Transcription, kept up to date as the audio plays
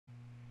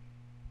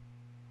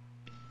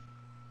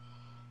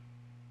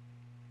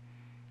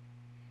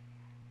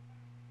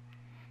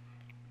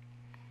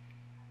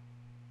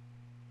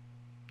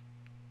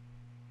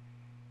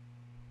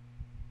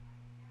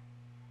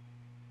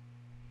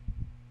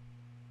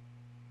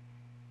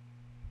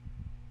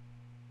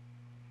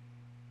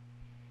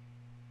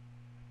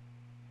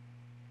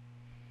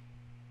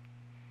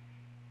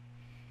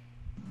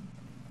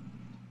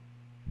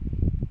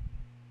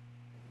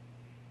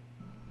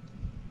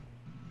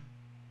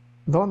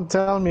Don't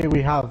tell me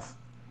we have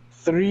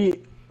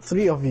three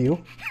of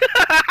you.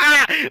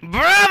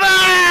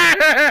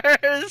 Brothers!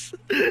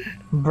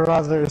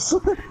 Brothers.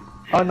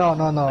 Oh no.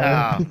 Oh,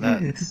 no,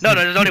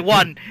 there's only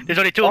one. There's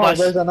only two of us.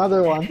 There's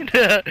another one.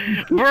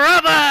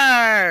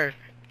 Brother!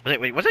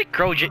 Wait, was it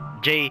Crow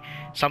J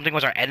something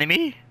was our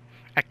enemy?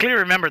 I clearly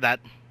remember that.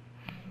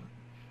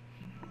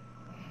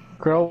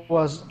 Crow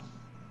was...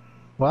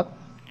 What?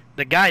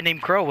 The guy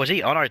named Crow, was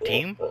he on our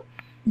team?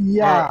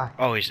 Yeah.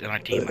 Oh, he's on our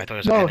team. I thought it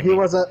was No, an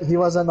enemy. he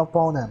was an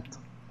opponent.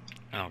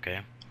 Oh,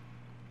 okay.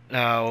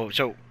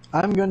 So...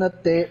 I'm gonna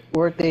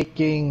we're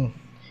taking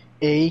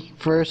A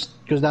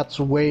first, because that's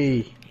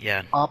way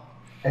up,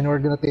 and we're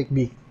gonna take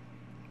B.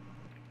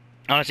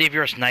 Honestly, if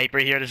you're a sniper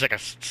here, there's like a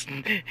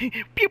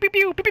pew pew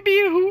pew pew pew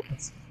pew.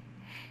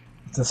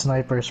 It's a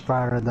sniper's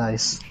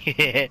paradise.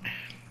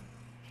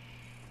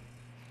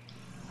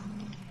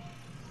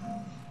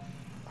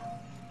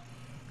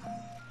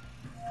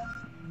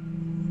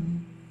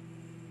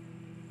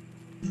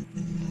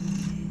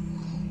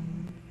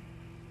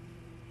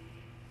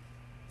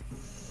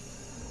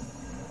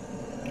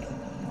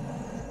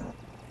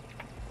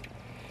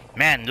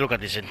 Man, look at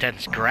this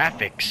intense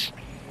graphics.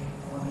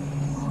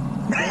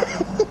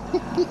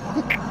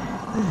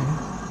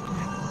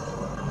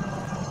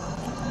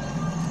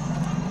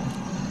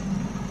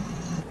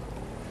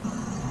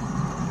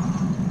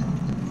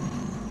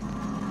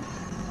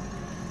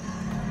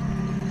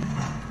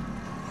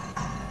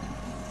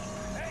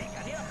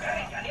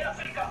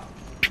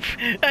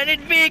 I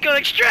need vehicle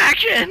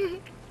extraction!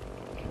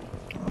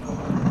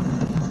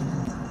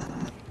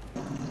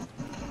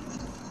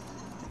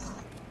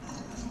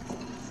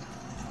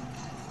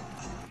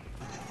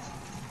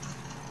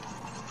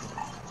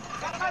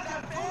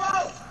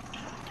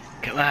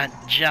 Come on,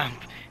 jump,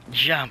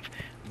 jump,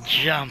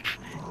 jump,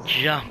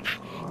 jump,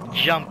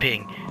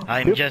 jumping.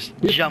 I'm just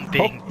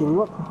jumping.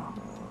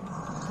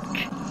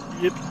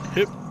 Yep,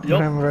 yep,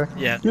 Remember?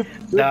 yeah. Yep,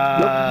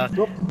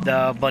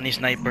 The bunny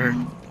sniper.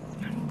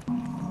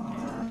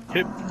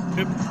 Hip,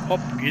 hip, hop,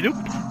 get up.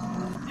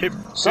 Hip.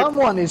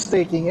 Someone is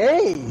taking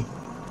A.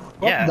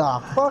 What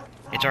the fuck?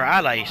 It's our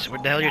allies.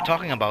 What the hell are you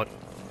talking about?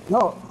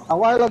 No, a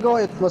while ago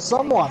it was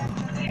someone.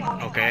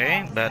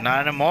 Okay, but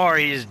not anymore.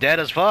 He's dead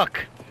as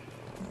fuck.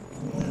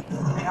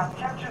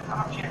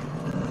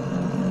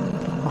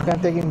 Okay,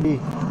 I'm taking B.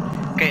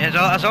 Okay, as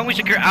long as we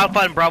secure Alpha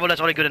and Bravo,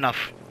 that's only good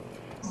enough.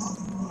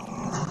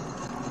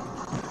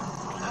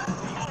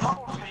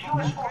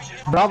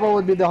 Bravo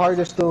would be the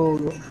hardest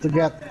to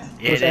get,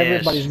 because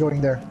everybody's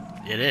going there.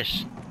 It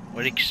is.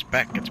 What do you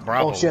expect? It's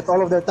Bravo. Oh shit,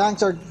 all of their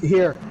tanks are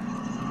here.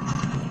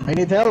 I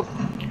need help.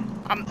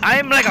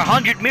 I'm like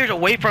 100 meters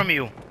away from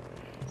you.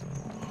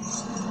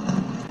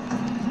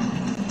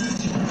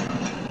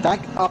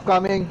 Tank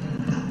upcoming.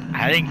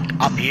 Heading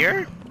up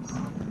here?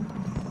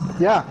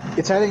 Yeah,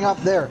 it's heading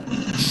up there.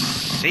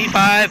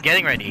 C5,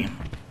 getting ready.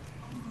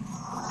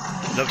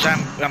 Looks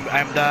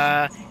I'm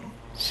the...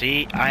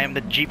 See, I am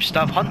the Jeep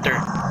Stuff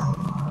Hunter.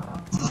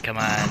 Come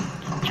on.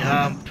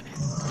 Jump.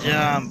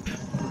 Jump.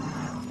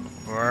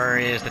 Where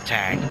is the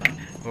tank?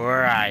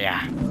 Where are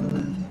ya?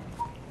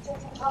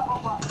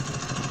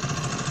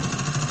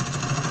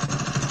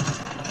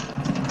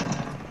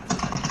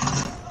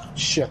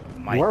 Shit.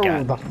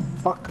 Where the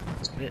fuck?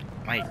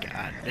 My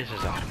god, this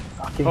is a...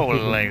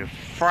 Holy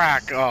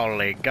frack,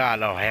 holy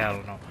god, oh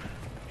hell no.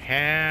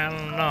 Hell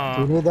no.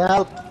 You need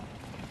help?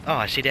 Oh,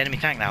 I see the enemy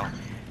tank now.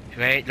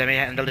 Wait, let me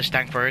handle this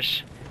tank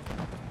first.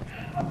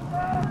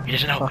 He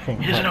doesn't know.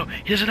 He doesn't know.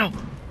 He doesn't know.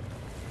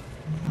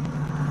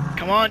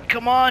 Come on,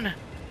 come on.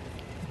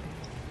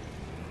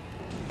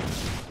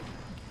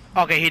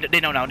 Okay, they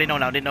know now. They know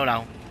now. They know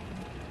now.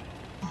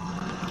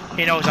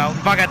 He knows now.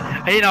 Fuck it.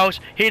 He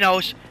knows. He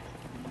knows.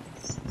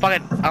 Fuck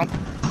it.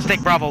 Let's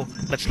take Bravo.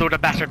 Let's lure the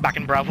bastard back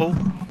in Bravo.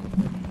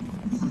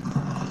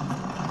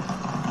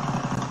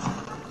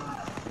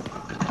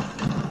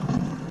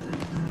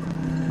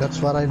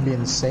 That's what I've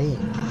been saying.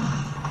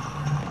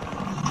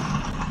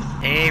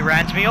 He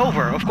ran me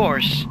over, of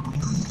course.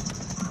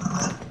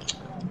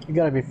 You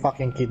gotta be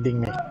fucking kidding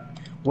me.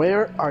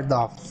 Where are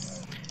the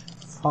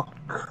fuck?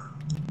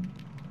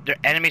 They're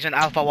enemies in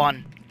Alpha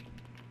 1.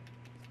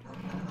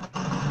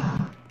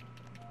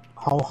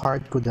 How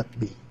hard could that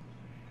be?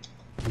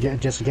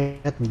 Just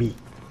get B.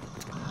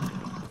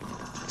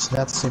 It's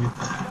that simple.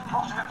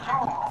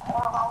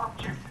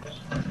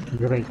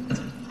 Great.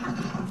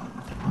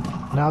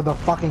 Now the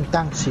fucking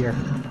tank's here.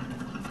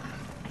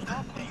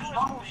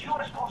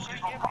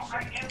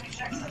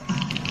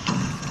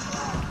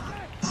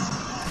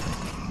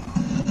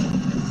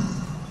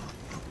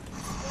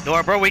 Don't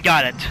worry, bro, we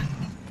got it.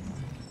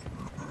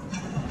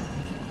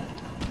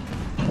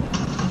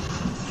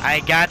 I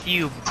got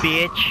you,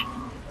 bitch.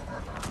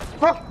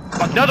 Fuck!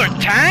 Another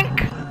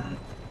tank?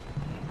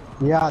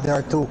 Yeah, there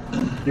are two.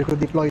 You could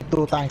deploy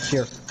 2 tanks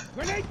here.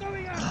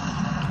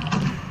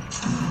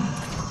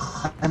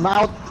 I'm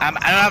out. I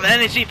don't have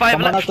any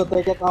C5 left. To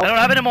take it out. I don't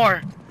have any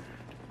more.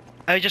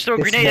 I just threw a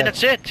grenade and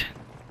that's it.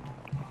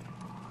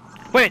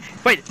 Wait,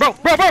 bro.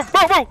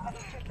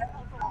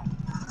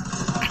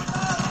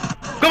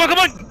 Come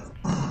on,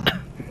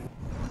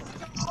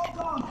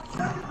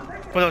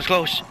 Oh, that was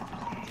close.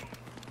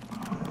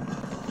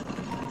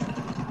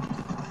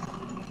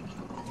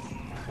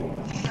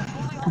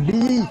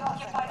 B.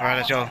 Alright,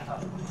 let's go.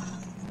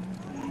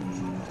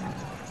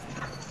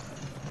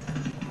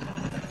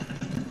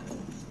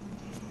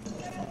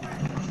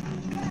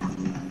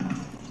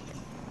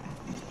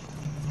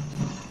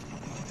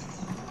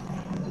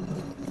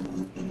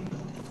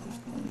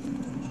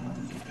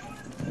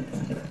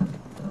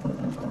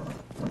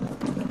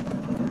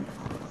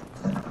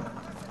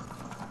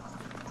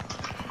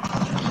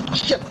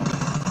 Shit.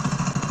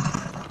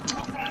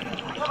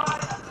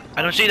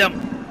 I don't see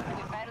them.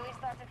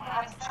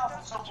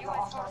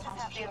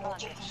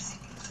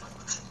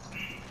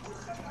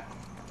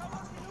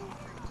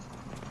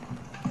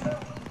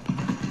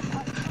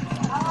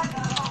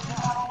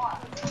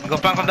 Go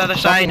back from the other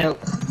side.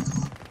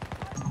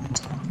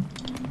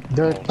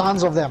 There are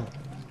tons of them.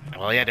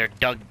 Well, yeah, they're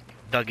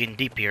dug in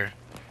deep here.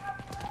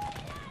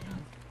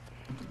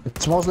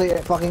 It's mostly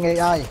fucking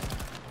AI.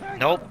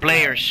 Nope,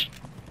 players.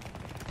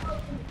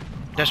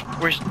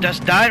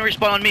 Just die and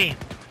respawn on me.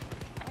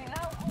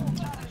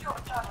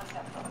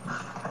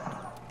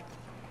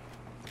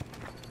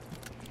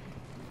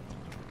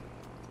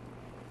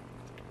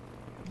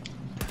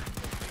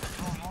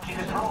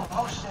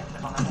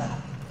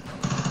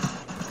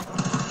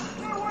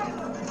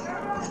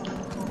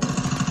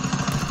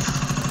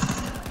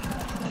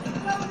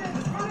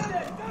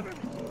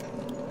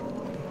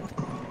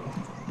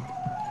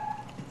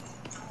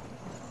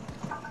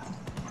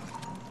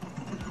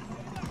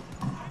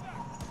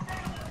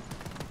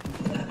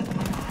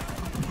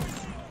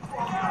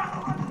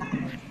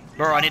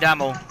 Bro, I need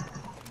ammo.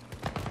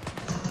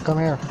 Come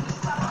here.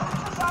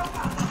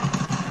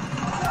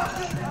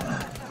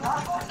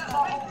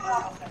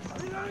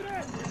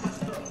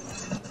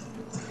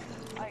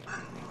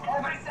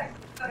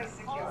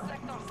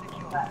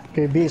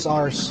 Okay, B is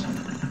ours.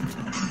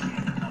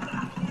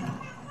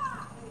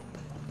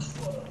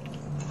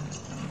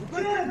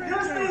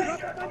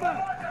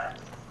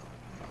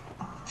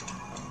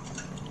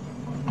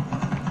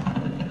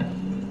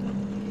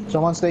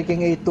 Someone's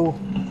taking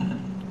A2.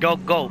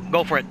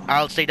 Go for it.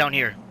 I'll stay down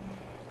here.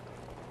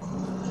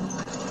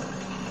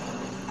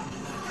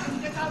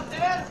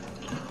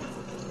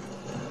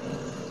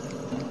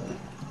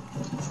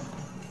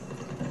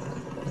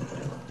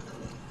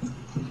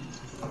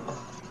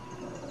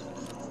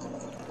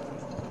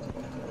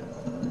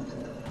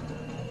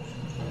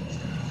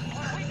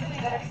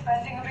 They're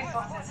expanding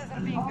resources.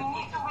 We need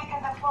to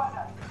weaken the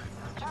further.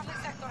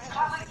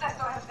 Charlie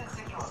sector has been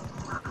secured.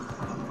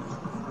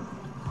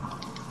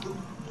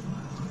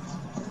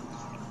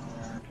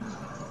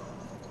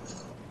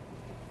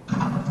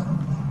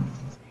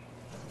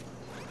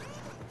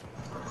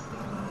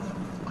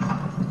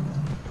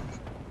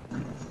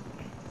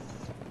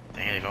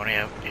 Dang,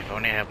 if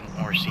only have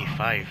more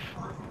C5.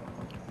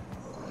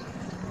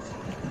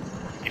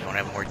 If only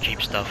have more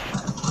Jeep stuff.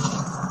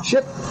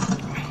 Shit!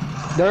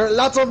 There are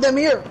lots of them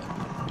here!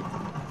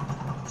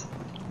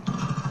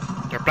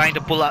 They're planning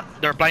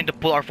to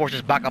pull our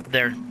forces back up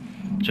there.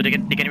 So they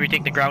can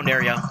retake the ground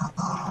area.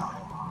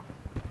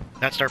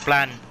 That's their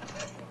plan.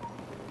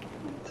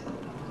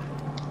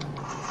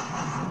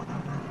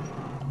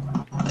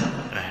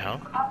 What the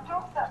hell?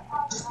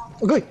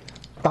 Okay!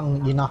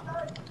 Tangina.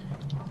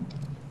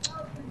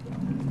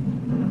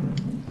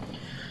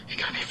 You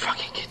gotta be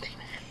fucking kidding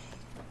me.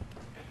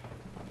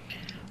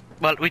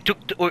 Well,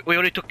 we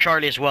already took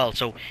Charlie as well.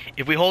 So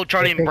if we hold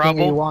Charlie They're in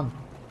taking Bravo, A1.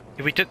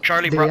 if we took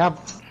Charlie They Bravo, have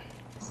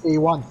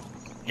A1.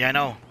 yeah, I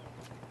know.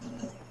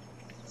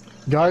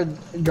 Guard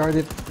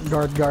it,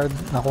 guard.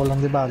 Nako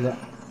lang di bala.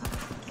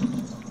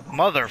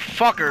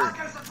 Motherfucker!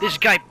 This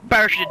guy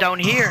parachuted down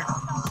here.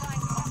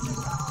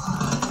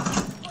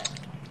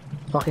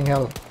 Fucking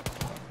hell.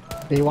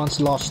 A1's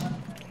lost.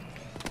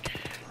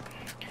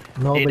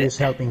 Nobody's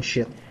helping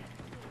shit.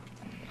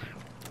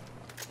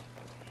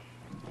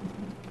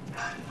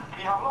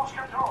 We have lost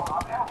control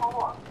of Alpha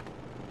 1.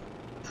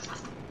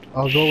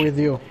 I'll go with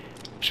you.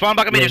 Spawn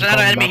back at me. There's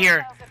another enemy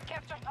here.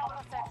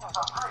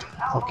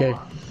 Okay.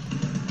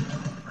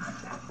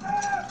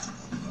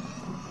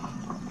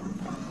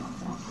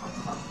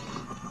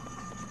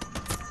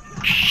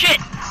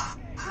 Shit!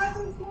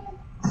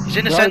 He's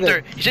in the Where are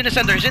center. they? He's in the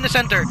center. He's in the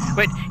center.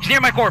 Wait, he's near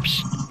my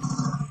corpse.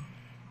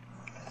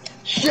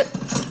 Shit!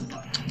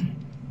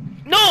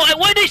 No!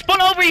 Why did they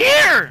spawn over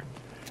here?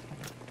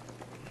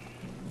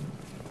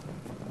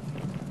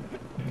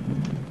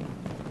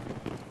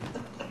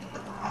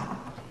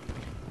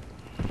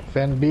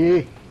 Fan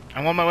B.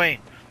 I'm on my way.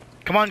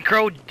 Come on,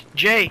 Crow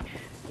J.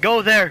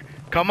 Go there.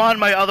 Come on,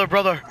 my other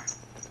brother.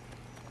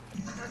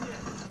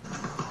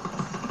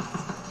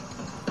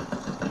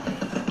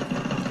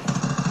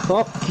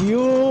 Fuck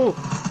you!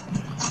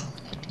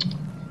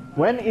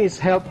 When is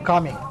help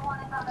coming?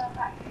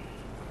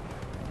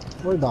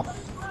 Where the f...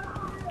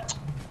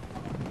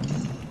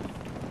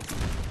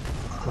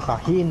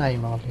 Nakahinay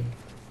mga kin.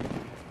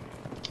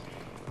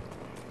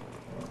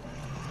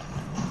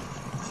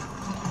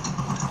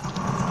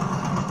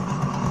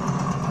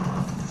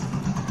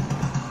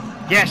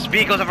 Yes,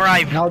 vehicles have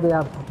arrived. Now they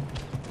have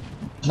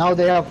Now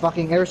they have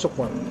fucking air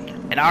support.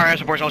 And our air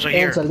support's also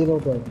here. It's a little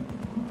bit.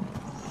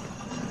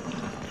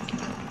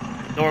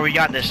 Don't worry, we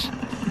got this.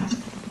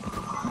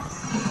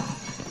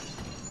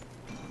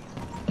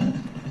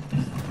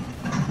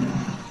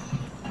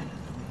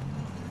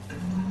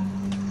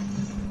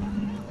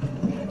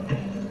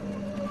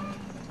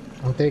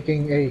 I'm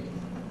taking A.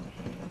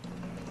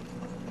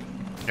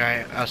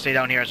 Alright, I'll stay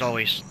down here as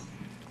always.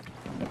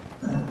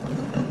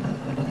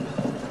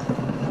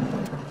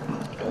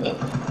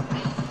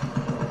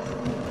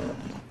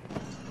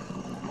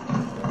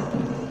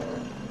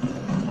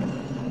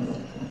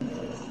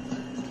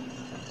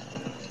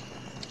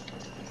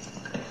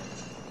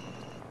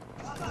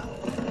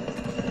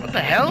 What the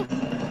hell?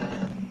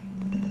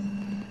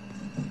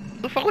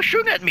 Who the fuck was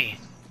shooting at me?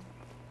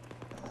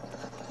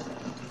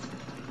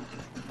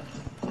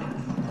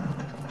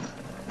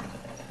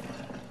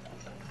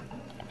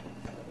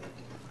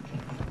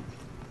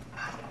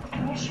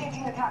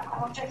 Initiating attack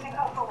on objective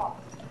Alpha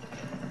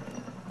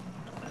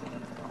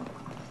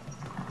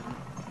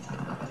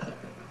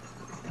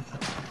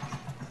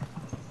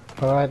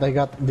 1. Alright, I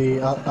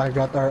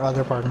got our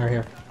other partner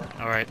here.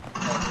 Alright.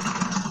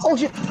 Oh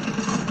shit!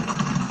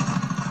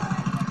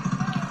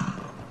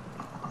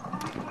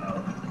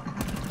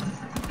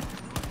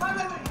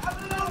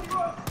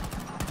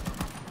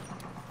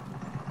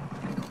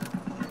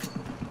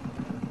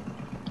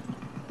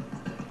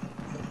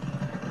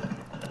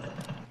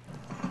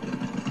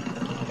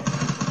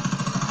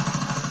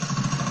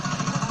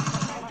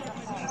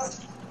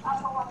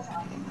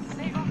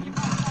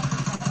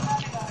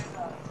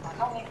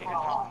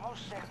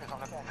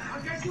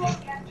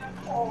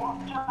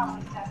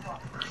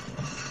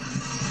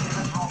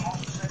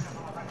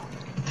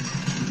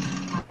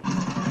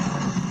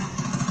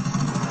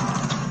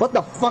 What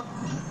the fuck?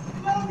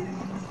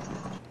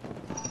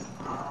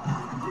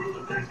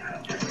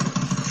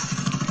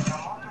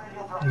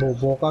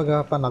 Bobo ka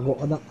ga, panago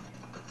ka na.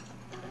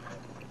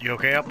 You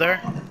okay up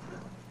there?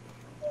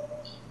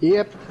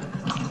 Yep.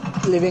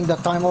 Living the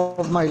time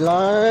of my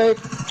life.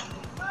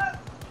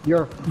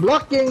 You're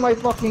blocking my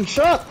fucking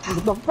shot!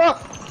 What the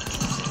fuck?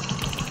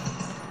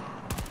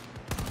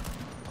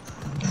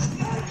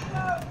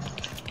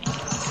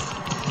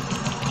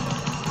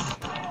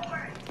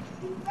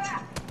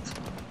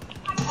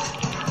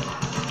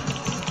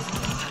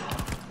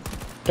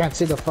 Can't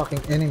see the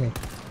fucking enemy.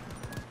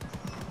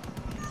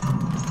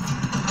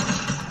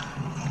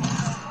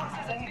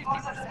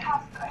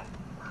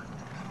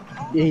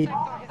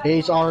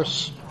 A's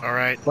ours.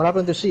 Alright. What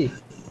happened to C?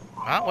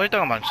 Huh? What are you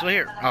talking about? I'm still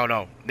here. Oh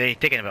no. They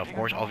taken it, of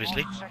course,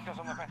 obviously.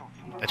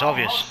 It's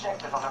obvious.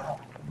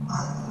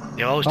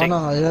 They always take...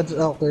 No, that's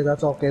okay,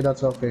 that's okay,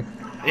 that's okay.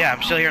 Yeah,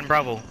 I'm still here in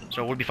Bravo,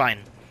 so we'll be fine.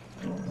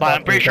 But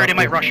I'm pretty sure they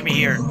might rush me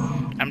here.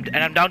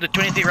 I'm down to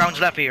 23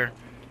 rounds left here.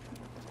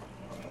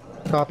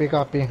 Copy,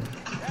 copy.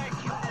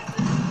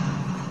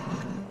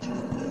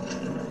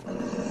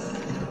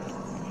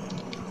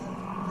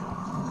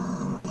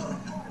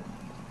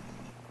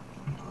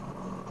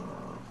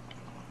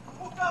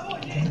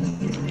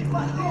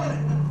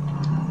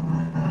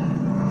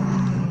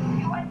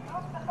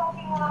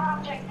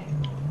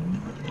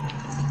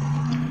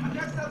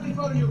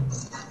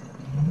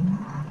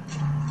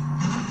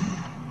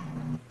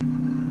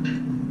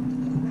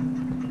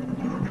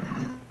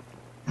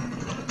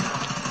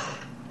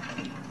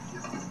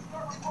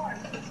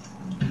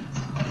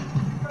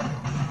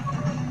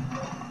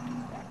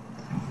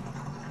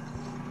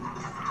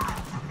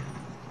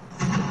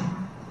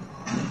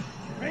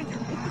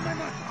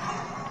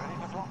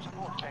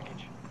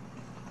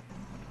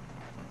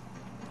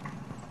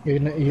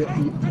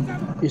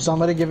 Is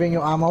somebody giving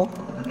you ammo?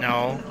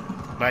 No,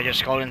 but I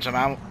just called in some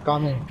ammo.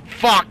 Coming.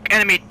 Fuck!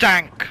 Enemy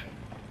tank!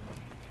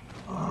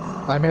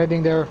 I'm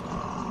heading there.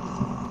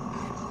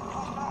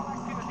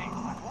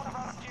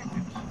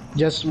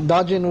 Just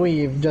dodge and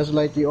weave, just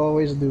like you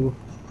always do.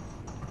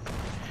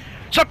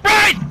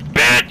 Surprise,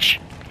 bitch!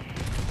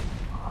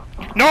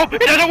 Nope,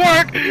 it doesn't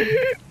work!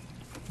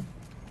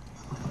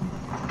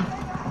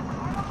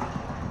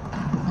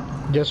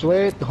 Just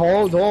wait,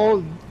 hold.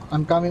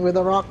 I'm coming with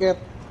a rocket.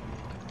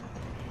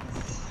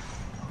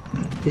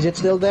 Is it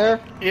still there?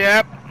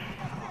 Yep.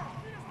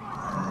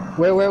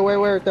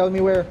 Where? Tell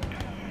me where.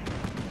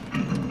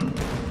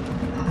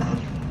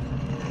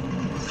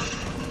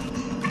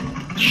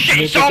 Shit,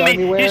 he saw me!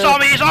 He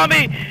saw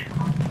me!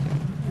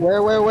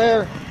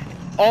 Where?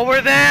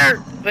 Over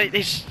there! Wait,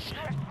 he's...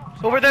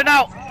 Over there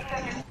now!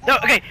 No,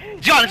 okay,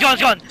 it's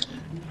gone!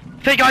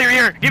 Thank God you're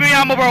here! Give me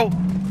ammo, bro!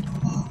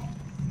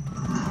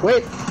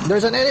 Wait,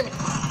 there's an enemy!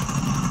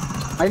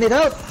 I need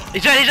help!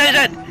 He's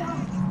dead!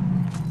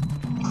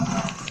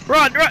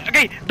 Run!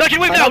 Okay, dodge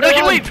and weave now! Dodge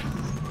and weave!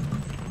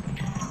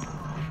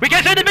 We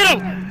can't stay in the middle!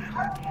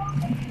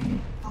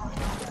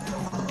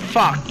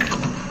 Fuck.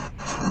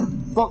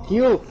 Fuck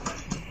you!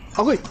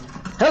 Okay,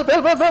 help!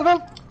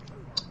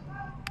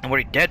 I'm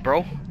already dead,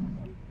 bro.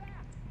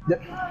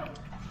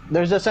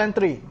 There's a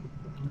sentry.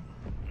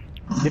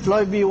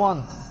 Deploy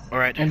B1.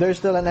 Alright. And there's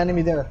still an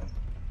enemy there.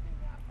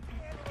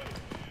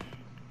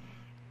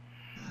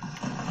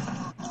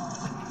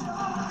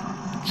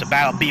 It's a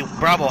battle B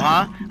Bravo,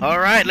 huh?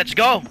 Alright, let's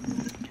go.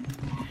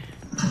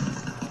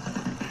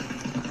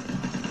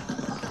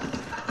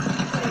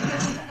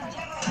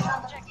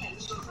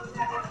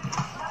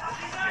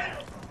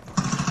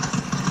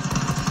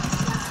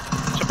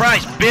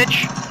 Surprise,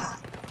 bitch!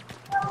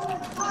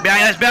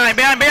 Behind us,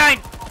 behind!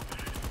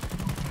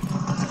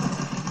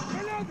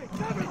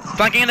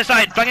 Flanking in the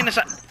side,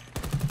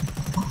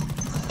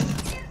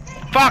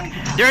 Fuck!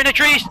 They're in the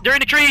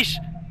trees!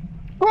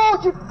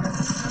 Oh, you...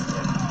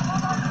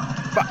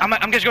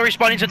 I'm just gonna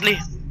respawn instantly.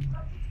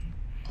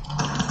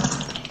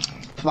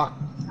 Fuck.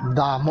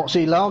 Damo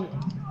sila.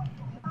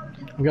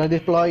 I'm gonna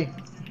deploy.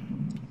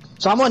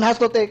 Someone has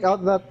to take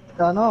out that,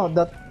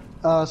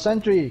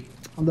 sentry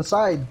on the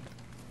side.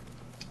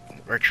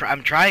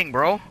 I'm trying,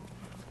 bro.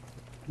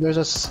 There's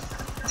a...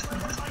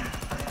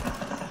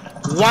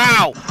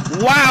 Wow!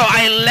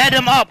 I led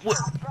him up!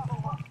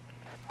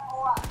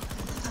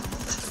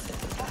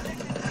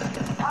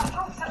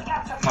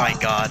 My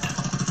god.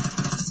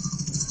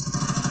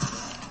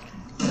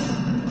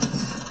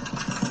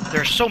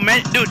 There's so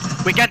many. Dude,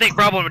 we can't take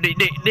Bravo.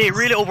 They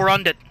really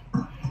overrun it.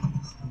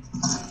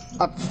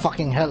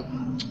 Fucking hell.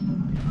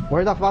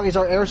 Where the fuck is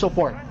our air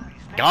support?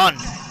 Gone.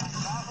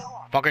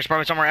 Fucker's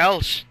probably somewhere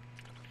else.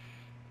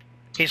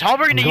 He's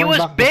hovering the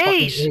US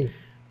base!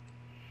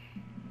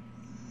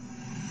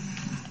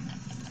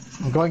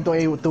 I'm going to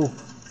A2.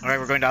 Alright,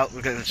 we're going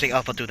to take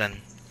Alpha 2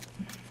 then.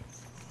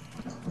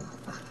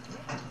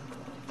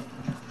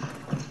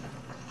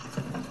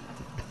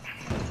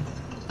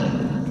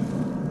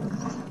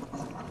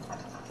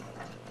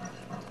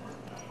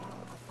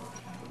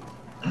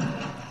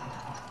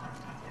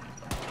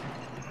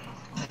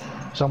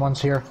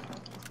 Someone's here.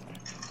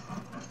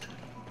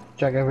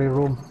 Check every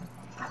room.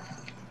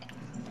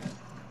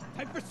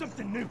 For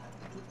something new.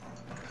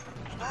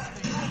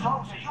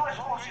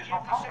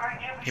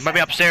 He might be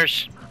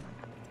upstairs.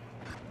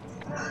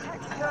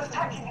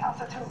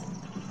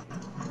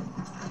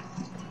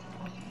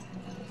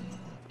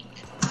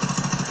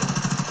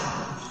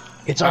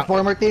 It's our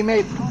former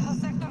teammate.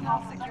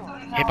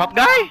 Hip hop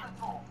guy?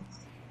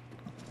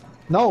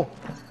 No.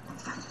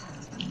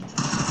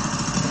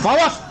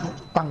 Bawas!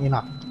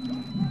 Tangina.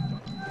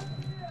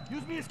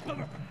 Use me as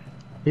cover.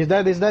 He's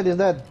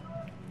dead.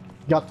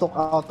 Got took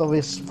out of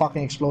his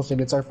fucking explosive.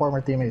 It's our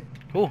former teammate.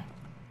 Cool.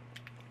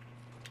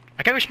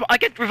 I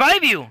can't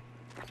revive you.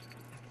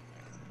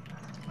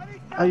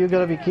 Are you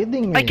gonna be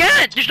kidding me? I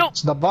can't. There's no.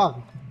 It's the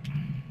bug.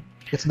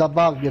 It's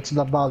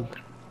the bug.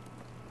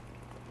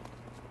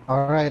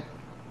 All right.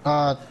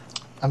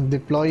 I'm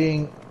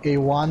deploying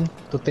A1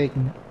 to take.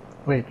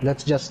 Wait.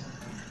 Let's just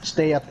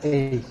stay at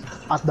A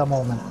at the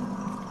moment.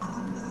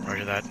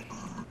 Roger that.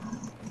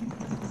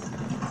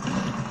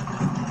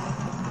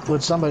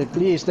 Would somebody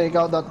please take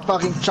out that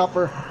fucking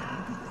chopper?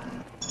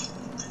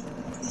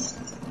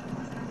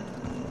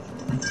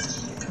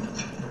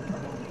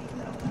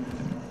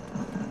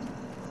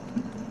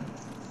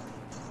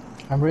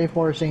 I'm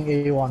reinforcing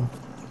A1.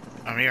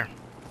 I'm here.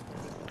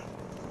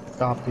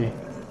 Copy.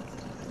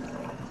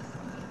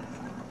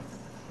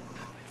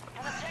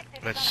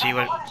 Let's see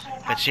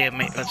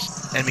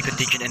enemy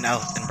contingent in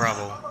Alpha and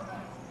Bravo.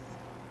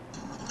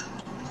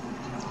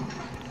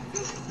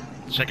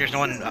 It's like there's no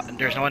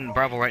one in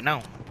Bravo right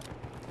now.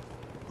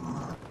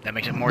 That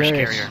makes it more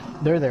scarier.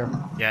 They're there.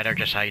 Yeah, they're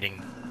just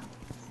hiding.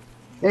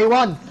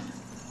 A1!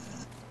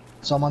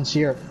 Someone's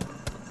here.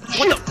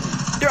 What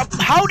the? They're up.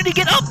 How did he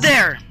get up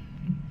there?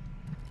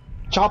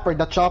 Chopper,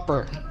 the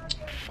chopper.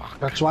 Fuck.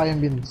 That's why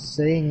I've been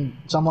saying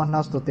someone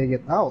has to take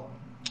it out.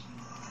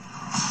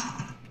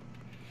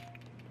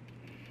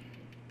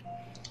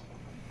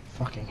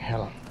 Fucking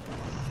hell.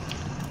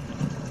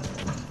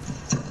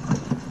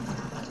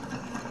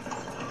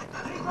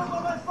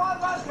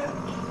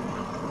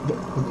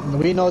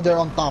 We know they're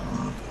on top.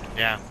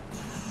 Yeah.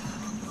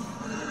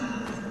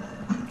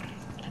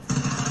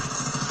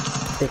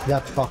 Take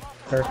that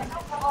fucker.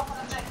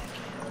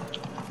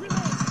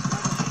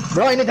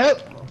 Bro, I need help!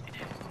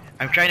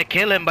 I'm trying to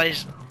kill him, but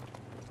he's...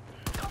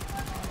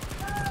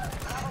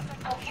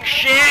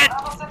 Shit!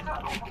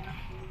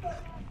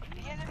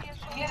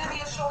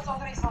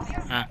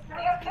 Huh?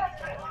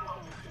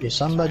 Is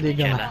somebody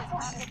gonna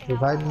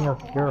revive me or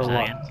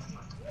what?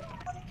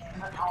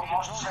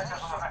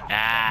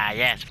 Ah,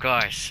 yes, of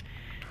course.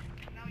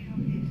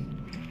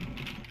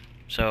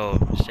 So,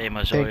 same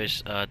as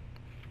always,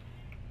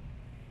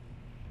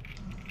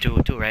 2,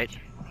 right?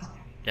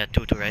 Yeah,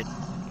 2, right?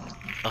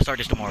 I'll start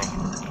this tomorrow.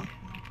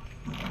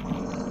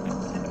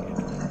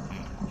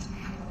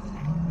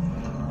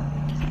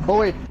 Oh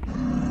wait,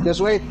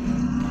 just wait.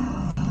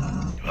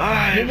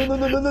 5,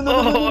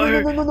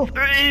 No.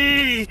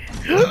 3,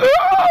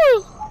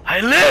 I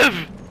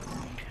live!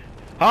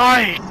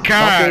 I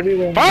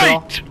can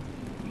fight!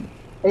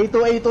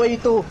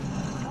 A2.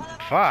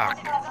 Fuck.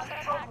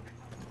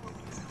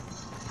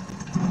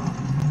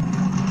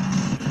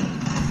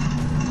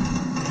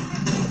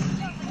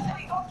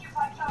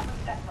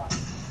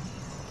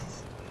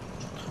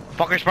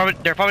 Fuckers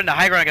they're probably in the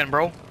high ground again,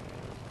 bro.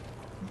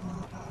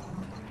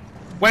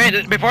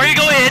 Wait, before you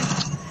go in,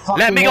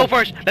 Let me go hell.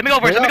 first. Let me go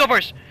first. Let me go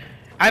first.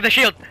 I have the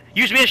shield.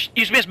 Use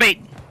me as bait.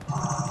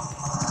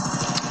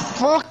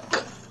 Fuck!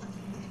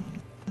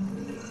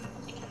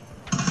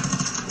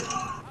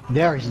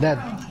 There, he's dead.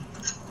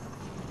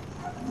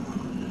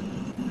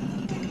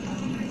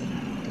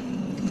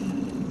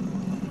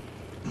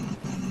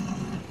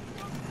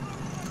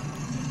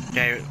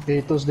 Okay.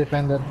 Kratos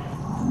defended.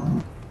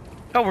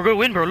 Oh, we're gonna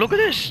win, bro. Look at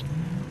this.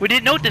 We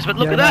didn't notice, but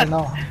look Yeah, at that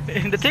no.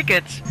 in the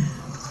tickets.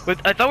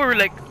 But I thought we were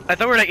like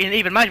in an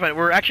even match, but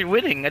we're actually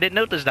winning. I didn't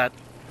notice that.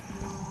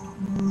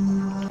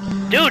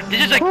 Dude,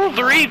 this is like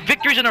 3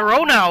 victories in a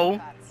row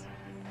now.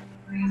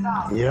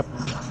 Yep.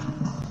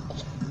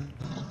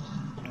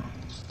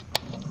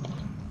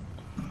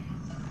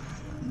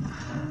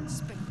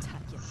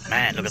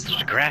 Man, look at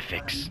those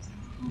graphics.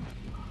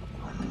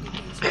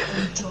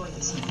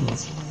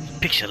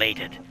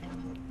 Pixelated.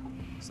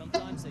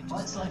 Sometimes they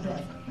just like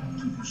that.